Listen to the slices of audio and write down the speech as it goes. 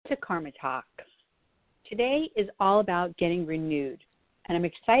Karma Talk. Today is all about getting renewed, and I'm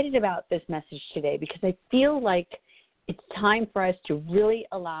excited about this message today because I feel like it's time for us to really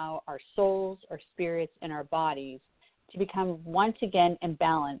allow our souls, our spirits, and our bodies to become once again in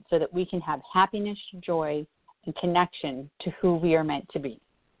balance so that we can have happiness, joy, and connection to who we are meant to be.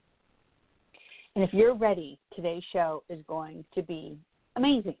 And if you're ready, today's show is going to be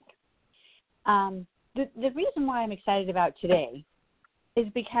amazing. The reason why I'm excited about today is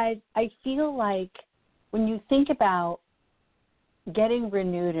because I feel like when you think about getting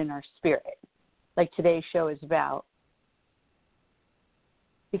renewed in our spirit, like today's show is about,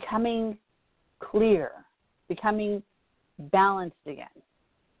 becoming clear, becoming balanced again,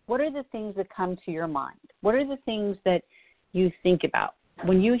 what are the things that come to your mind? What are the things that you think about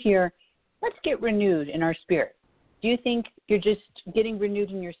when you hear, let's get renewed in our spirit? Do you think you're just getting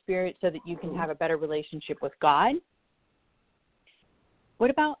renewed in your spirit so that you can have a better relationship with God? What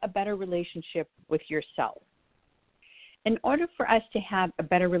about a better relationship with yourself? In order for us to have a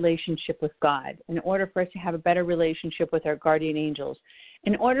better relationship with God, in order for us to have a better relationship with our guardian angels,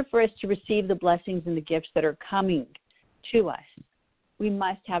 in order for us to receive the blessings and the gifts that are coming to us, we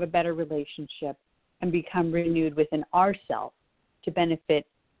must have a better relationship and become renewed within ourselves to benefit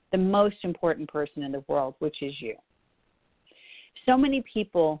the most important person in the world, which is you. So many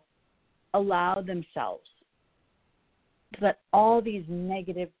people allow themselves to let all these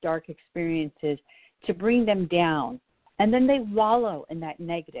negative, dark experiences to bring them down. And then they wallow in that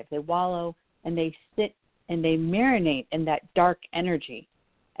negative. They wallow and they sit and they marinate in that dark energy.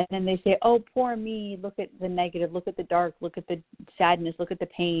 And then they say, oh, poor me, look at the negative, look at the dark, look at the sadness, look at the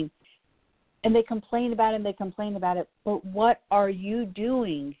pain. And they complain about it and they complain about it. But what are you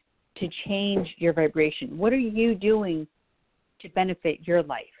doing to change your vibration? What are you doing to benefit your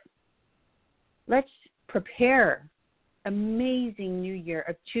life? Let's prepare amazing new year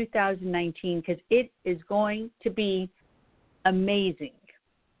of 2019 because it is going to be amazing.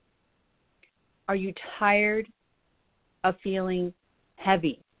 Are you tired of feeling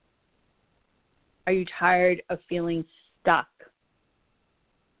heavy? Are you tired of feeling stuck?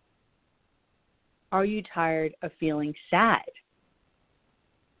 Are you tired of feeling sad?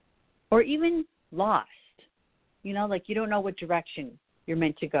 Or even lost? You know, like you don't know what direction you're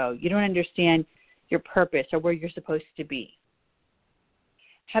meant to go. You don't understand your purpose or where you're supposed to be.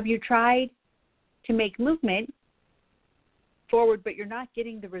 Have you tried to make movement forward, but you're not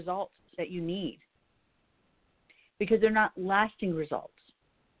getting the results that you need because they're not lasting results?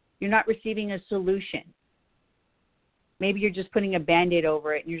 You're not receiving a solution. Maybe you're just putting a Band-Aid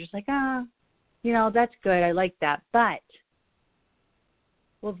over it and you're just like, that's good. I like that. But,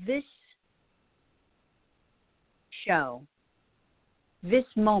 well, this show, this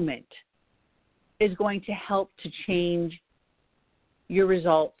moment is going to help to change your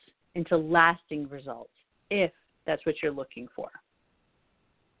results into lasting results, if that's what you're looking for.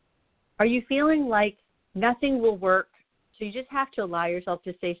 Are you feeling like nothing will work, so you just have to allow yourself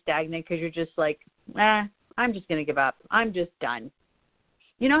to stay stagnant because you're just like, I'm just going to give up. I'm just done.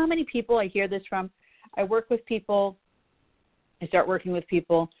 You know how many people I hear this from? I work with people, I start working with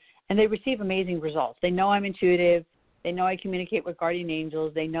people, and they receive amazing results. They know I'm intuitive. They know I communicate with guardian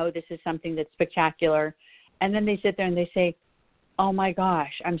angels. They know this is something that's spectacular. And then they sit there and they say, oh my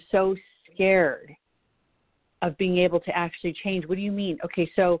gosh, I'm so scared of being able to actually change. What do you mean? Okay,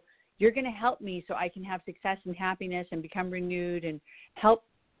 so you're going to help me so I can have success and happiness and become renewed and help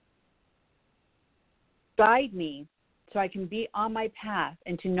guide me so I can be on my path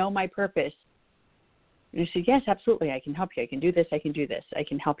and to know my purpose. And I said, yes, absolutely. I can help you. I can do this. I can do this. I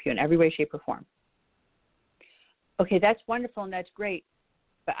can help you in every way, shape, or form. Okay, that's wonderful and that's great,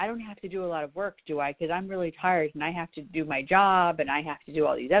 but I don't have to do a lot of work, do I? Because I'm really tired and I have to do my job and I have to do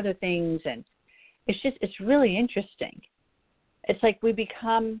all these other things. And it's really interesting. It's like we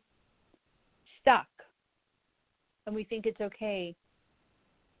become stuck and we think it's okay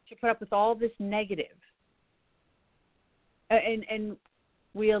to put up with all this negative. And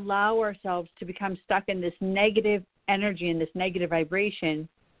we allow ourselves to become stuck in this negative energy and this negative vibration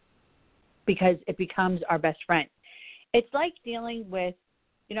because it becomes our best friend. It's like dealing with,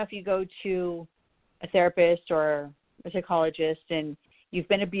 if you go to a therapist or a psychologist and you've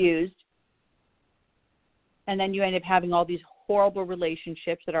been abused, and then you end up having all these horrible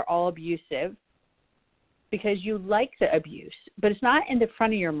relationships that are all abusive because you like the abuse, but it's not in the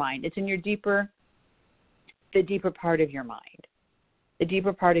front of your mind. It's in the deeper part of your mind, the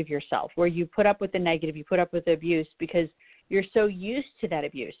deeper part of yourself, where you put up with the negative, you put up with the abuse because you're so used to that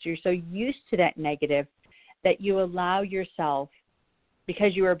abuse. You're so used to that negative that you allow yourself,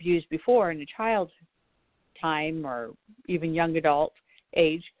 because you were abused before in a child time or even young adult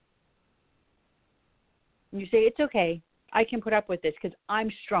age, And you say, it's okay. I can put up with this because I'm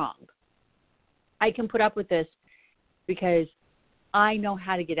strong. I can put up with this because I know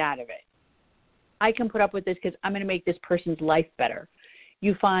how to get out of it. I can put up with this because I'm going to make this person's life better.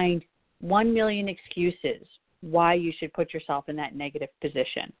 You find 1 million excuses why you should put yourself in that negative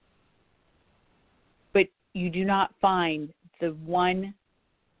position. But you do not find the one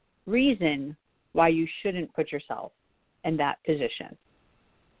reason why you shouldn't put yourself in that position.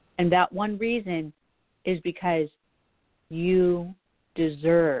 And that one reason is because you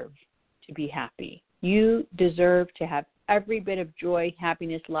deserve to be happy. You deserve to have every bit of joy,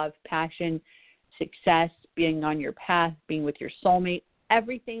 happiness, love, passion, success, being on your path, being with your soulmate.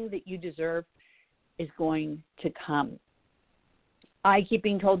 Everything that you deserve is going to come. I keep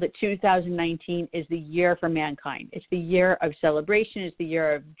being told that 2019 is the year for mankind. It's the year of celebration. It's the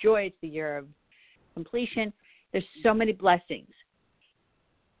year of joy. It's the year of completion. There's so many blessings.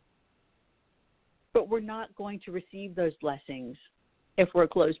 But we're not going to receive those blessings if we're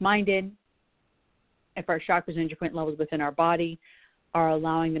closed-minded, if our chakras and energy point levels within our body are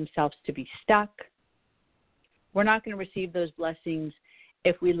allowing themselves to be stuck. We're not going to receive those blessings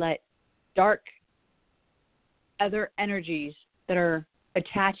if we let dark other energies that are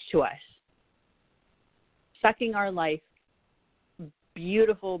attached to us, sucking our life,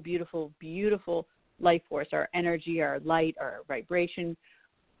 beautiful, beautiful, beautiful life force, our energy, our light, our vibration,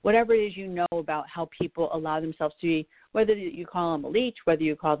 whatever it is you know about how people allow themselves to be, whether you call them a leech, whether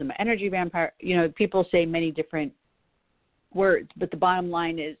you call them an energy vampire, people say many different words, but the bottom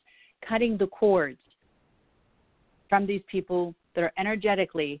line is cutting the cords from these people that are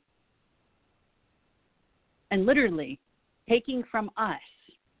energetically and literally taking from us,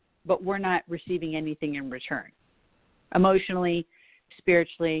 but we're not receiving anything in return. Emotionally,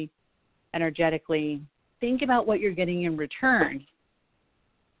 spiritually, energetically, think about what you're getting in return.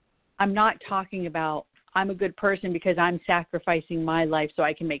 I'm not talking about I'm a good person because I'm sacrificing my life so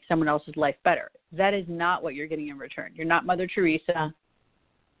I can make someone else's life better. That is not what you're getting in return. You're not Mother Teresa.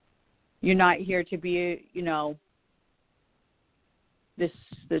 You're not here to be,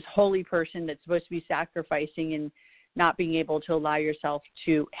 this holy person that's supposed to be sacrificing and not being able to allow yourself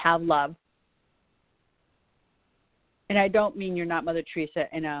to have love. And I don't mean you're not Mother Teresa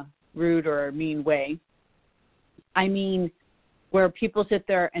in a rude or a mean way. I mean where people sit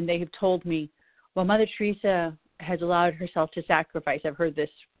there and they have told me, well, Mother Teresa has allowed herself to sacrifice. I've heard this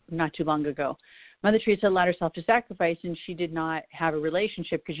not too long ago. Mother Teresa allowed herself to sacrifice, and she did not have a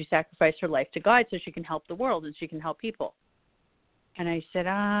relationship because she sacrificed her life to God so she can help the world and she can help people. And I said,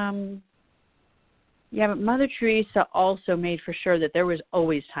 yeah, but Mother Teresa also made for sure that there was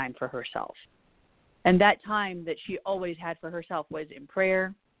always time for herself. And that time that she always had for herself was in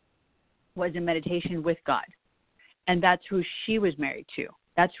prayer, was in meditation with God. And that's who she was married to.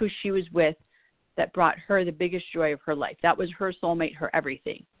 That's who she was with that brought her the biggest joy of her life. That was her soulmate, her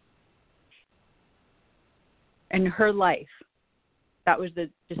everything. And her life, that was the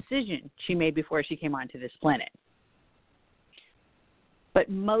decision she made before she came onto this planet. But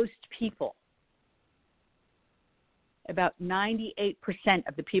most people, about 98%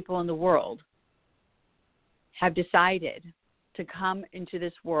 of the people in the world, have decided to come into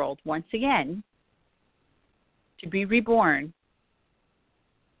this world once again to be reborn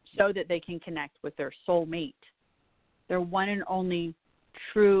so that they can connect with their soulmate, their one and only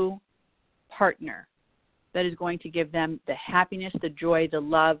true partner that is going to give them the happiness, the joy, the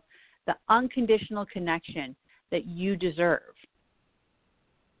love, the unconditional connection that you deserve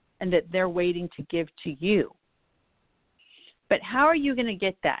and that they're waiting to give to you. But how are you going to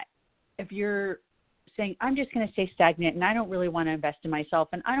get that if you're saying, I'm just going to stay stagnant and I don't really want to invest in myself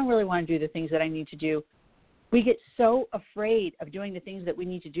and I don't really want to do the things that I need to do? We get so afraid of doing the things that we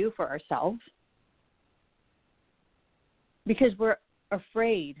need to do for ourselves because we're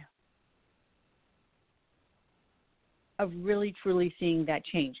afraid of really, truly seeing that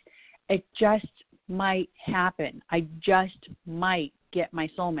change. It just might happen. I just might get my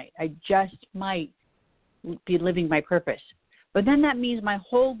soulmate. I just might be living my purpose. But then that means my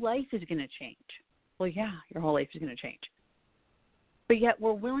whole life is going to change. Well, yeah, your whole life is going to change. But yet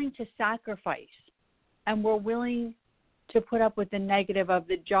we're willing to sacrifice and we're willing to put up with the negative of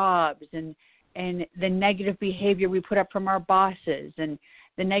the jobs and the negative behavior we put up from our bosses and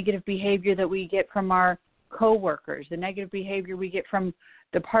the negative behavior that we get from our coworkers, the negative behavior we get from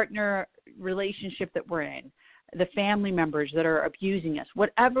the partner relationship that we're in, the family members that are abusing us,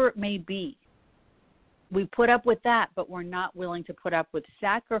 whatever it may be. We put up with that, but we're not willing to put up with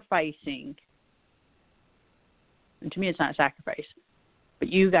sacrificing. And to me, it's not a sacrifice. But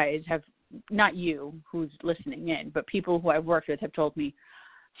you guys have, not you who's listening in, but people who I've worked with have told me,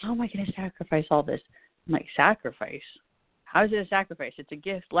 how am I going to sacrifice all this? I'm like, sacrifice? How is it a sacrifice? It's a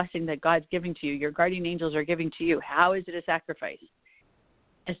gift, blessing that God's giving to you. Your guardian angels are giving to you. How is it a sacrifice?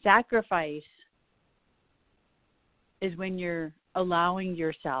 A sacrifice is when you're allowing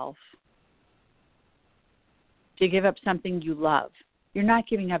yourself to give up something you love. You're not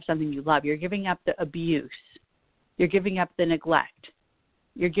giving up something you love. You're giving up the abuse. You're giving up the neglect.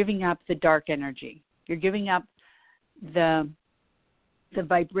 You're giving up the dark energy. You're giving up the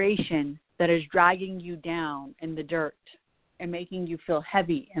vibration that is dragging you down in the dirt and making you feel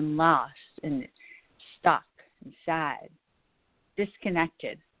heavy and lost and stuck and sad,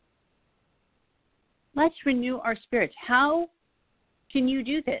 disconnected. Let's renew our spirits. How can you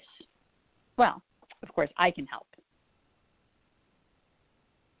do this? Well, of course, I can help.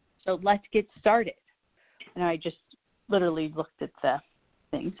 So let's get started. And I just literally looked at the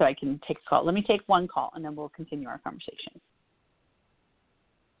thing so I can take a call. Let me take one call, and then we'll continue our conversation.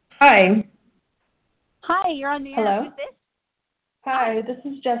 Hi. Hi, you're on the air. Hello. Who's this? Hi, this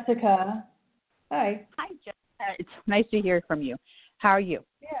is Jessica. Hi. Hi, Jessica. It's nice to hear from you. How are you?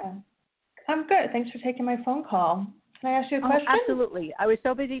 Yeah. I'm good. Thanks for taking my phone call. Can I ask you a question? Absolutely. I was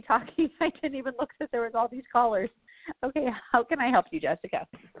so busy talking, I didn't even look that there was all these callers. Okay, how can I help you, Jessica?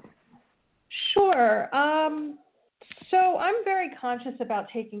 Sure. So I'm very conscious about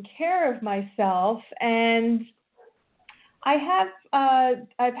taking care of myself, and I've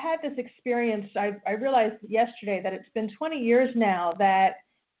had this experience. I realized yesterday that it's been 20 years now that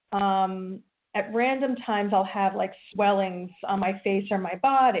at random times I'll have like swellings on my face or my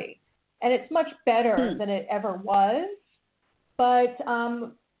body, and it's much better than it ever was. But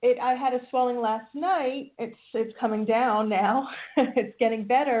I had a swelling last night. It's coming down now. It's getting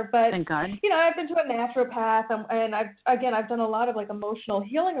better. But thank God. I've been to a naturopath, and I've done a lot of like emotional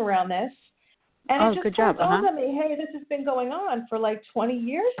healing around this. And it just dawned on me, hey, this has been going on for like 20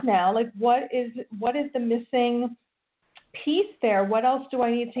 years now. Like, what is the missing piece there? What else do I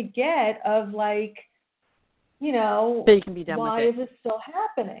need to get of like, so you can be done why with it. is this still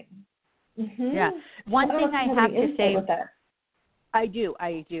happening? Mm-hmm. Yeah. One thing I have to say. With that. I do.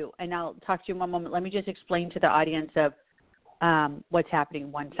 And I'll talk to you in one moment. Let me just explain to the audience of what's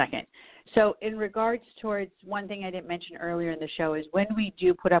happening 1 second. So in regards towards one thing I didn't mention earlier in the show is when we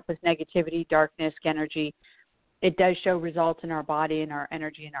do put up with negativity, darkness, energy, it does show results in our body and our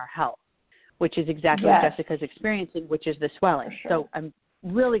energy and our health, which is exactly what Jessica's experiencing, which is the swelling. Sure. So I'm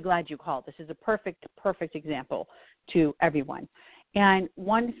really glad you called. This is a perfect example to everyone. And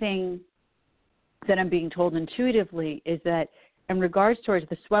one thing that I'm being told intuitively is that in regards towards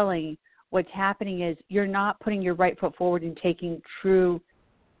the swelling, what's happening is you're not putting your right foot forward and taking true,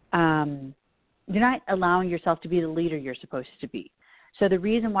 you're not allowing yourself to be the leader you're supposed to be. So the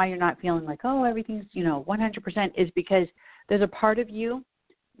reason why you're not feeling like, oh, everything's, 100% is because there's a part of you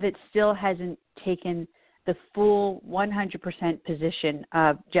that still hasn't taken the full 100% position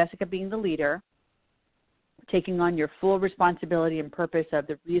of Jessica being the leader, taking on your full responsibility and purpose of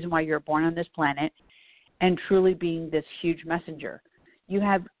the reason why you're born on this planet, and truly being this huge messenger. You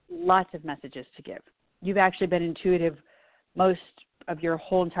have lots of messages to give. You've actually been intuitive most of your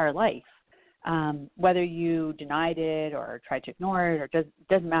whole entire life. Whether you denied it or tried to ignore it, or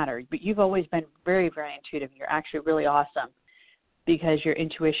doesn't matter. But you've always been very, very intuitive. You're actually really awesome because your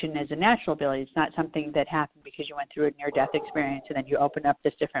intuition is a natural ability. It's not something that happened because you went through a near-death experience and then you open up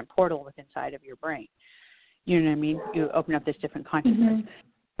this different portal within inside of your brain. You know what I mean? You open up this different consciousness. Mm-hmm.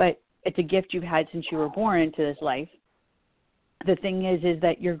 But it's a gift you've had since you were born into this life. The thing is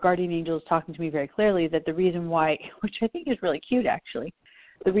that your guardian angel is talking to me very clearly that the reason why, which I think is really cute actually,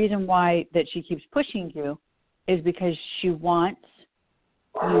 the reason why that she keeps pushing you is because she wants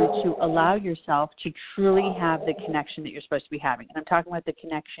you to allow yourself to truly have the connection that you're supposed to be having. And I'm talking about the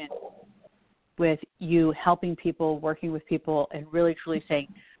connection with you helping people, working with people, and really truly saying,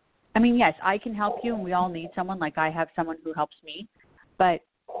 I mean, yes, I can help you, and we all need someone. Like I have someone who helps me, but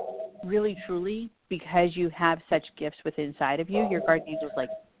really, truly, because you have such gifts within inside of you, your guardian angel is like,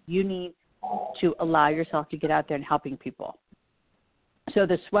 you need to allow yourself to get out there and helping people. So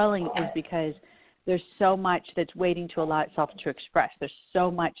the swelling is because there's so much that's waiting to allow itself to express. There's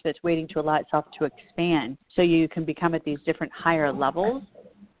so much that's waiting to allow itself to expand so you can become at these different higher levels.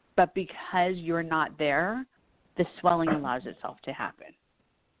 But because you're not there, the swelling allows itself to happen.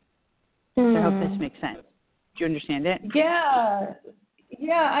 So I hope this makes sense. Do you understand it? Yeah.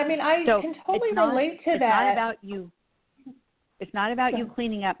 Yeah, I mean, I can totally relate to that. It's not about you. It's not about you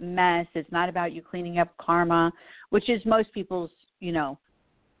cleaning up mess. It's not about you cleaning up karma, which is most people's,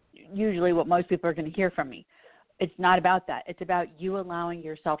 usually what most people are going to hear from me. It's not about that. It's about you allowing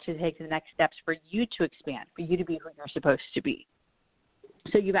yourself to take the next steps for you to expand, for you to be who you're supposed to be.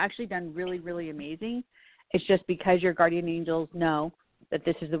 So you've actually done really, really amazing. It's just because your guardian angels know that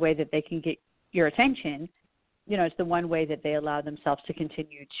this is the way that they can get your attention, it's the one way that they allow themselves to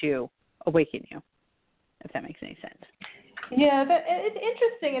continue to awaken you, if that makes any sense. Yeah, it's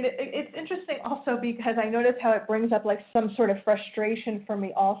interesting, and it's interesting also because I notice how it brings up like some sort of frustration for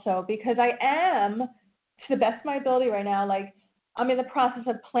me also, because I am, to the best of my ability right now, like I'm in the process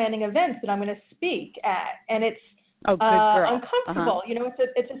of planning events that I'm going to speak at, and it's uncomfortable.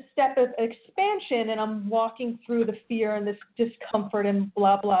 It's a step of expansion, and I'm walking through the fear and this discomfort and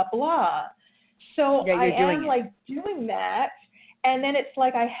blah, blah, blah. So I am like doing that. And then it's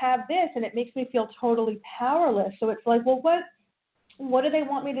like I have this, and it makes me feel totally powerless. So it's like, well, what do they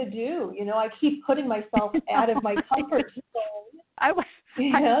want me to do? I keep putting myself out of my comfort zone. I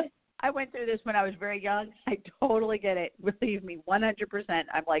went through this when I was very young. I totally get it. Believe me, 100%.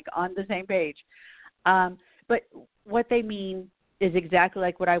 I'm like on the same page. But what they mean is exactly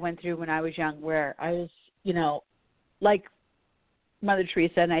like what I went through when I was young, where I was, like Mother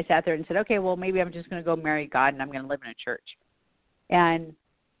Teresa, and I sat there and said, okay, well, maybe I'm just going to go marry God and I'm going to live in a church. And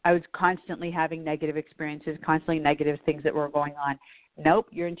I was constantly having negative experiences, constantly negative things that were going on. Nope,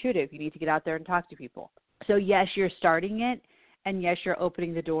 you're intuitive. You need to get out there and talk to people. So, yes, you're starting it, and, yes, you're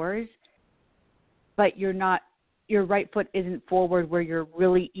opening the doors, but your right foot isn't forward where you're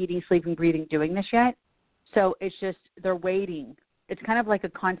really eating, sleeping, breathing, doing this yet. So it's just they're waiting. It's kind of like a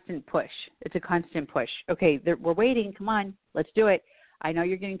constant push. It's a constant push. Okay, we're waiting. Come on, let's do it. I know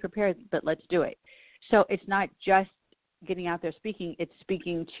you're getting prepared, but let's do it. So it's not just getting out there speaking, it's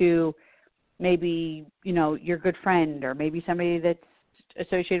speaking to maybe, your good friend, or maybe somebody that's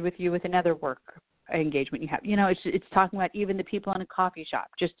associated with you with another work engagement you have. It's talking about even the people in a coffee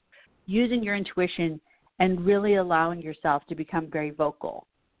shop, just using your intuition and really allowing yourself to become very vocal.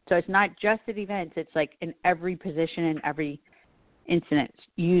 So it's not just at events, it's like in every position, in every incident.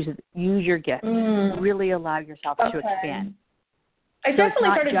 Use your gift. Really allow yourself to expand. I definitely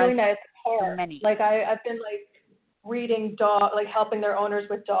started doing that at the park. Like I've been like reading helping their owners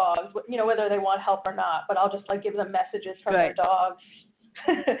with dogs, whether they want help or not, but I'll just like give them messages from their dogs.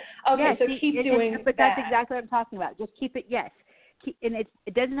 Keep doing that. But that's exactly what I'm talking about. Just keep it, and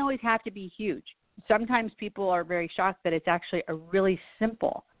it doesn't always have to be huge. Sometimes people are very shocked that it's actually a really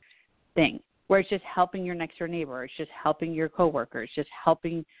simple thing, where it's just helping your next door neighbor, it's just helping your coworker, it's just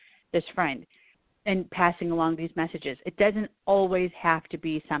helping this friend and passing along these messages. It doesn't always have to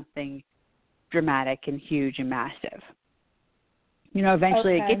be something dramatic and huge and massive.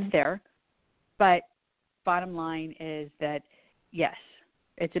 Eventually it gets there, but bottom line is that, yes,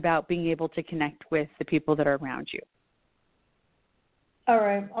 it's about being able to connect with the people that are around you. All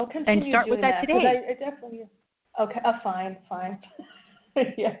right, I'll continue and start doing with that today. I definitely. Okay, fine.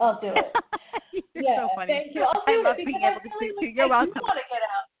 Yeah, I'll do it. You're so funny. Thank you. I'll do love it being because able to really, see you. You're welcome. I do want to get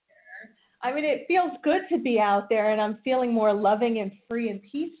out there. I mean, it feels good to be out there, and I'm feeling more loving and free and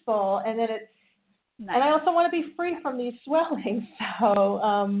peaceful. And then nice. And I also want to be free from these swellings. So,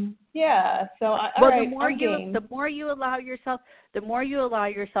 yeah. So, all right. The more you allow yourself,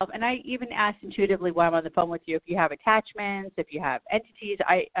 and I even ask intuitively while I'm on the phone with you, if you have attachments, if you have entities,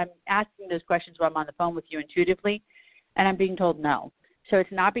 I'm asking those questions while I'm on the phone with you intuitively, and I'm being told no. So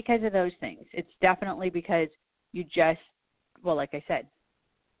it's not because of those things. It's definitely because you just, like I said,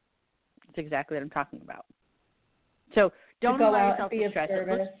 it's exactly what I'm talking about. So don't allow yourself to stress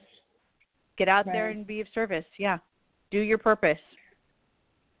it. Get out there and be of service. Yeah. Do your purpose.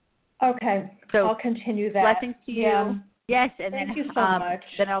 Okay. So I'll continue that. Blessings to you. Yeah. Yes. And Thank you so much.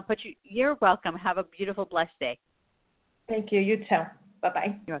 Then I'll put you, you're welcome. Have a beautiful, blessed day. Thank you. You too.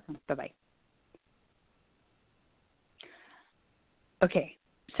 Bye-bye. You're welcome. Bye-bye. Okay,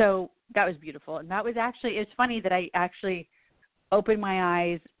 so that was beautiful. And that was it's funny that I actually opened my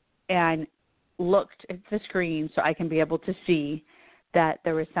eyes and looked at the screen so I can be able to see that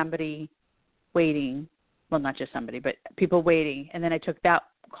there was somebody waiting. Well, not just somebody, but people waiting. And then I took that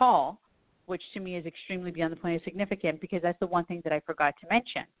call, which to me is extremely beyond the point of significant, because that's the one thing that I forgot to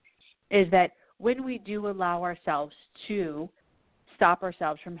mention, is that when we do allow ourselves to stop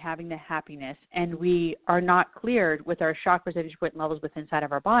ourselves from having the happiness, and we are not cleared with our chakras, energy point levels within inside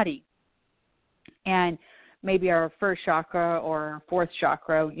of our body, and maybe our first chakra or fourth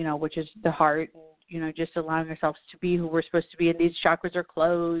chakra, which is the heart, just allowing ourselves to be who we're supposed to be, and these chakras are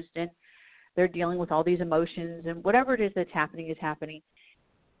closed and they're dealing with all these emotions, and whatever it is that's happening is happening.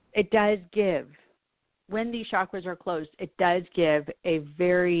 It does give, when these chakras are closed, it does give a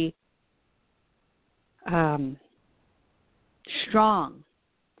very strong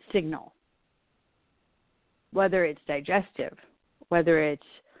signal, whether it's digestive, whether it's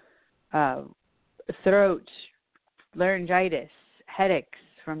throat, laryngitis, headaches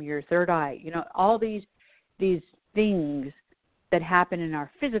from your third eye, all these things that happen in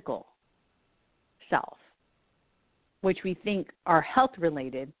our physical self, which we think are health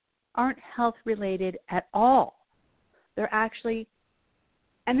related, aren't health related at all. They're actually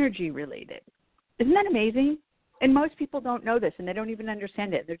energy related. Isn't that amazing? And most people don't know this, and they don't even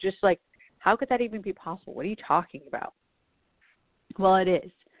understand it. They're just like, how could that even be possible? What are you talking about? Well, it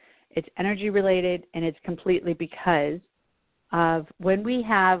is. It's energy related, and it's completely because of when we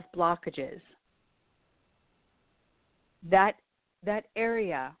have blockages, that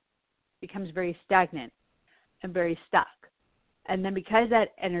area becomes very stagnant and very stuck. And then because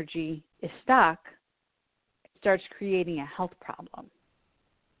that energy is stuck, it starts creating a health problem.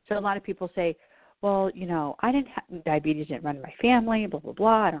 So a lot of people say, well, diabetes didn't run in my family, blah, blah,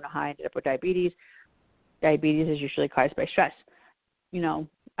 blah. I don't know how I ended up with diabetes. Diabetes is usually caused by stress.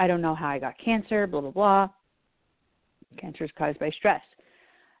 I don't know how I got cancer, blah, blah, blah. Cancer is caused by stress.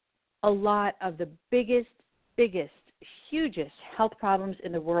 A lot of the biggest, hugest health problems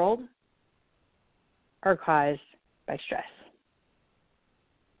in the world are caused by stress.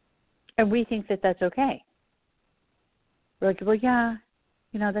 And we think that that's okay. We're like, well, yeah,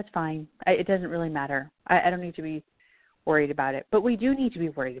 that's fine. It doesn't really matter. I don't need to be worried about it. But we do need to be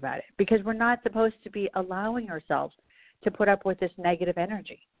worried about it because we're not supposed to be allowing ourselves to put up with this negative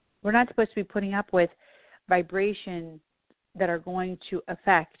energy. We're not supposed to be putting up with vibrations that are going to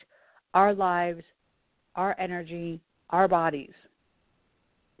affect our lives, our energy, our bodies,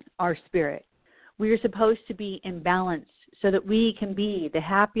 our spirit. We are supposed to be in balance so that we can be the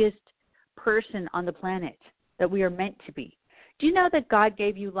happiest person on the planet that we are meant to be. Do you know that God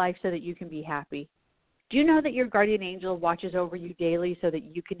gave you life so that you can be happy? Do you know that your guardian angel watches over you daily so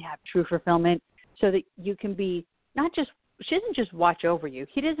that you can have true fulfillment, so that you can be she doesn't just watch over you.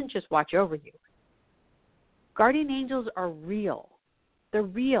 He doesn't just watch over you. Guardian angels are real. They're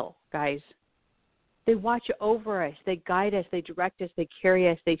real, guys. They watch over us. They guide us. They direct us. They carry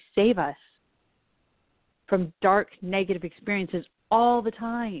us. They save us from dark, negative experiences all the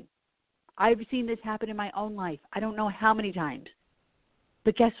time. I've seen this happen in my own life. I don't know how many times.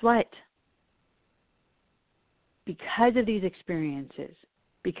 But guess what? Because of these experiences,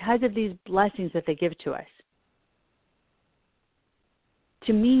 because of these blessings that they give to us,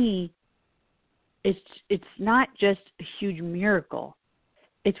 to me, it's not just a huge miracle.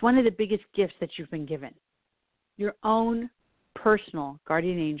 It's one of the biggest gifts that you've been given. Your own personal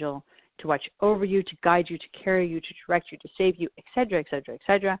guardian angel to watch over you, to guide you, to carry you, to direct you, to save you, etc., etc.,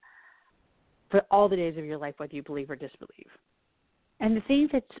 etc., for all the days of your life, whether you believe or disbelieve. And the thing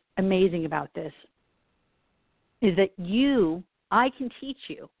that's amazing about this is that I can teach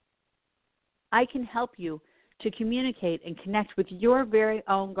you, I can help you to communicate and connect with your very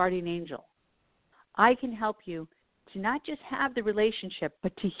own guardian angel. I can help you to not just have the relationship,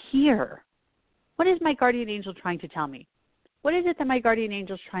 but to hear, what is my guardian angel trying to tell me? What is it that my guardian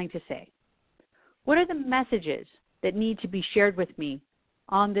angel is trying to say? What are the messages that need to be shared with me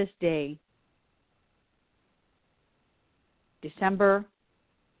on this day, December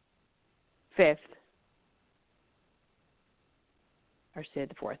 5th, or say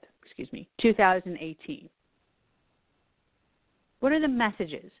the 4th, 2018. What are the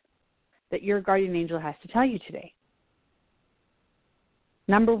messages that your guardian angel has to tell you today?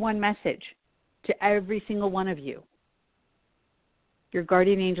 Number one message to every single one of you. Your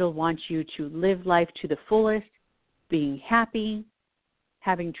guardian angel wants you to live life to the fullest, being happy,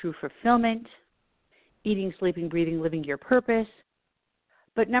 having true fulfillment, eating, sleeping, breathing, living your purpose.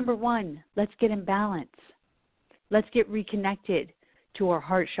 But number one, let's get in balance. Let's get reconnected to our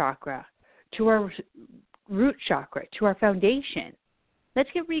heart chakra, to our root chakra, to our foundation. Let's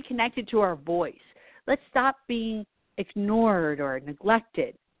get reconnected to our voice. Let's stop being ignored or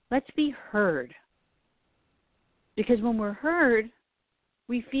neglected. Let's be heard. Because when we're heard,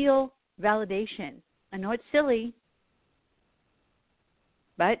 we feel validation. I know it's silly,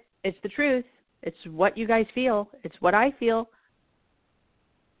 but it's the truth. It's what you guys feel. It's what I feel.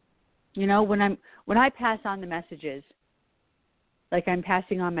 When I pass on the messages, like I'm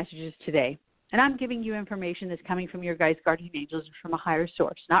passing on messages today, and I'm giving you information that's coming from your guys' guardian angels from a higher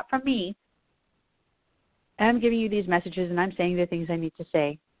source, not from me. And I'm giving you these messages and I'm saying the things I need to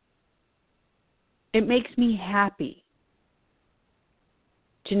say. It makes me happy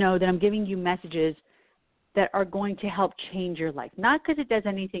to know that I'm giving you messages that are going to help change your life. Not because it does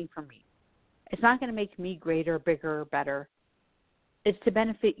anything for me. It's not going to make me greater, bigger, or better. It's to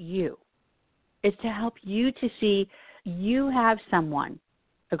benefit you. It's to help you to see you have someone,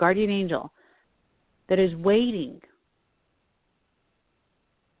 a guardian angel, that is waiting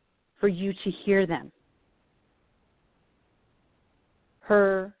for you to hear them.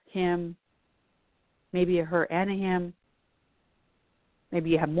 her, him, maybe a her and a him. Maybe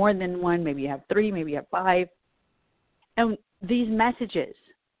you have more than one. Maybe you have 3. Maybe you have 5. And these messages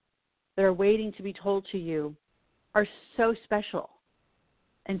that are waiting to be told to you are so special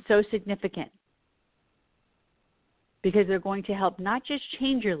and so significant because they're going to help not just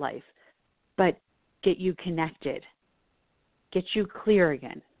change your life, but get you connected, get you clear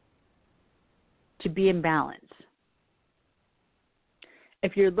again, to be in balance.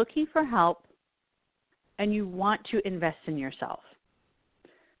 If you're looking for help and you want to invest in yourself,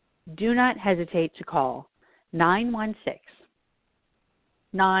 do not hesitate to call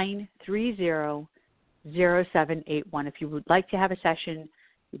 916-930-0781. If you would like to have a session,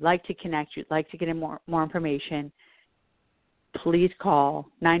 you'd like to connect, you'd like to get more information, please call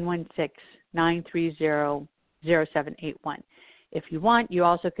 916-930-0781. If you want, you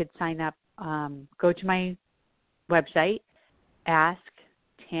also could sign up, go to my website, Ask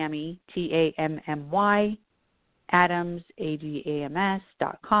Tammy, Tammy, Adams,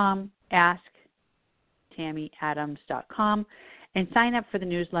 ADAMS.com, AskTammyAdams.com, and sign up for the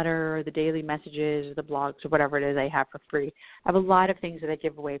newsletter or the daily messages or the blogs or whatever it is I have for free. I have a lot of things that I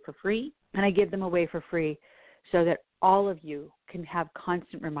give away for free, and I give them away for free so that all of you can have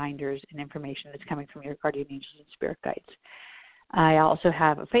constant reminders and information that's coming from your guardian angels and spirit guides. I also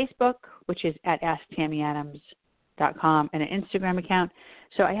have a Facebook, which is at AskTammyAdams.com, and an Instagram account.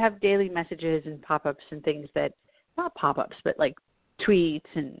 So I have daily messages and pop-ups and things that, not pop-ups, but like tweets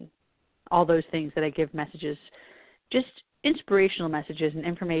and all those things that I give messages, just inspirational messages and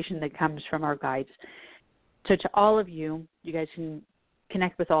information that comes from our guides. So to all of you, you guys can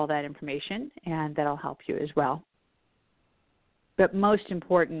connect with all that information, and that'll help you as well. But most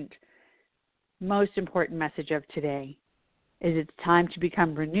important message of today is it's time to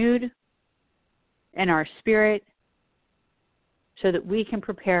become renewed in our spirit so that we can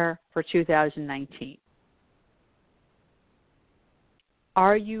prepare for 2019.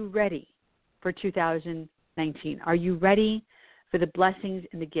 Are you ready for 2019? Are you ready for the blessings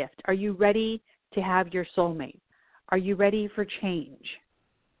and the gift? Are you ready to have your soulmate? Are you ready for change?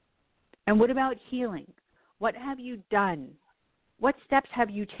 And what about healing? What have you done? What steps have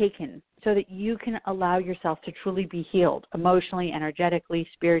you taken so that you can allow yourself to truly be healed emotionally, energetically,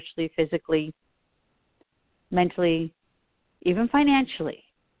 spiritually, physically, mentally, even financially?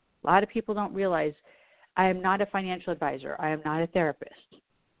 A lot of people don't realize I am not a financial advisor. I am not a therapist.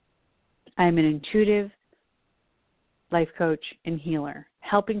 I am an intuitive life coach and healer,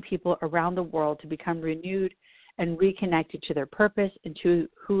 helping people around the world to become renewed and reconnected to their purpose and to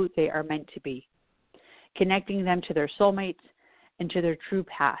who they are meant to be, connecting them to their soulmates and to their true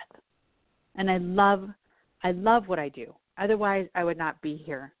path. And I love what I do. Otherwise, I would not be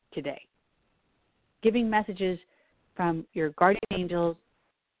here today, giving messages from your guardian angels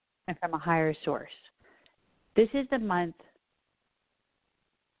and from a higher source. This is the month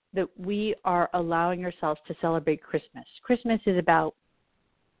that we are allowing ourselves to celebrate Christmas. Christmas is about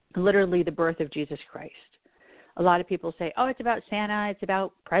literally the birth of Jesus Christ. A lot of people say, oh, it's about Santa, it's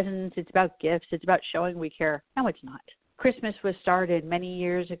about presents, it's about gifts, it's about showing we care. No, it's not. Christmas was started many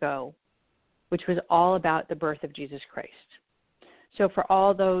years ago, which was all about the birth of Jesus Christ. So for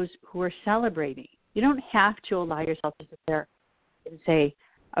all those who are celebrating, you don't have to allow yourself to sit there and say,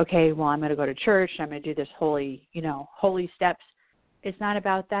 okay, well, I'm going to go to church, I'm going to do this holy steps. It's not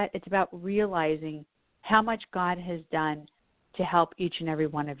about that. It's about realizing how much God has done to help each and every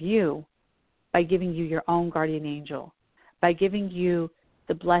one of you by giving you your own guardian angel, by giving you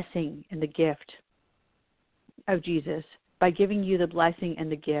the blessing and the gift of Jesus, by giving you the blessing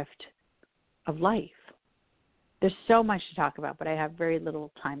and the gift of life. There's so much to talk about, but I have very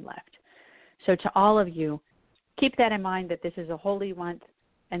little time left. So to all of you, keep that in mind that this is a holy month,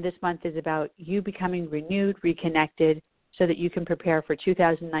 and this month is about you becoming renewed, reconnected, so that you can prepare for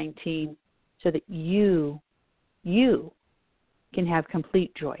 2019, so that you can have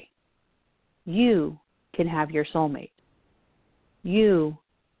complete joy. You can have your soulmate. You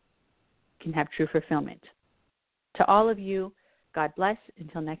can have true fulfillment. To all of you, God bless.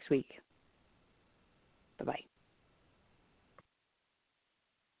 Until next week. Bye-bye.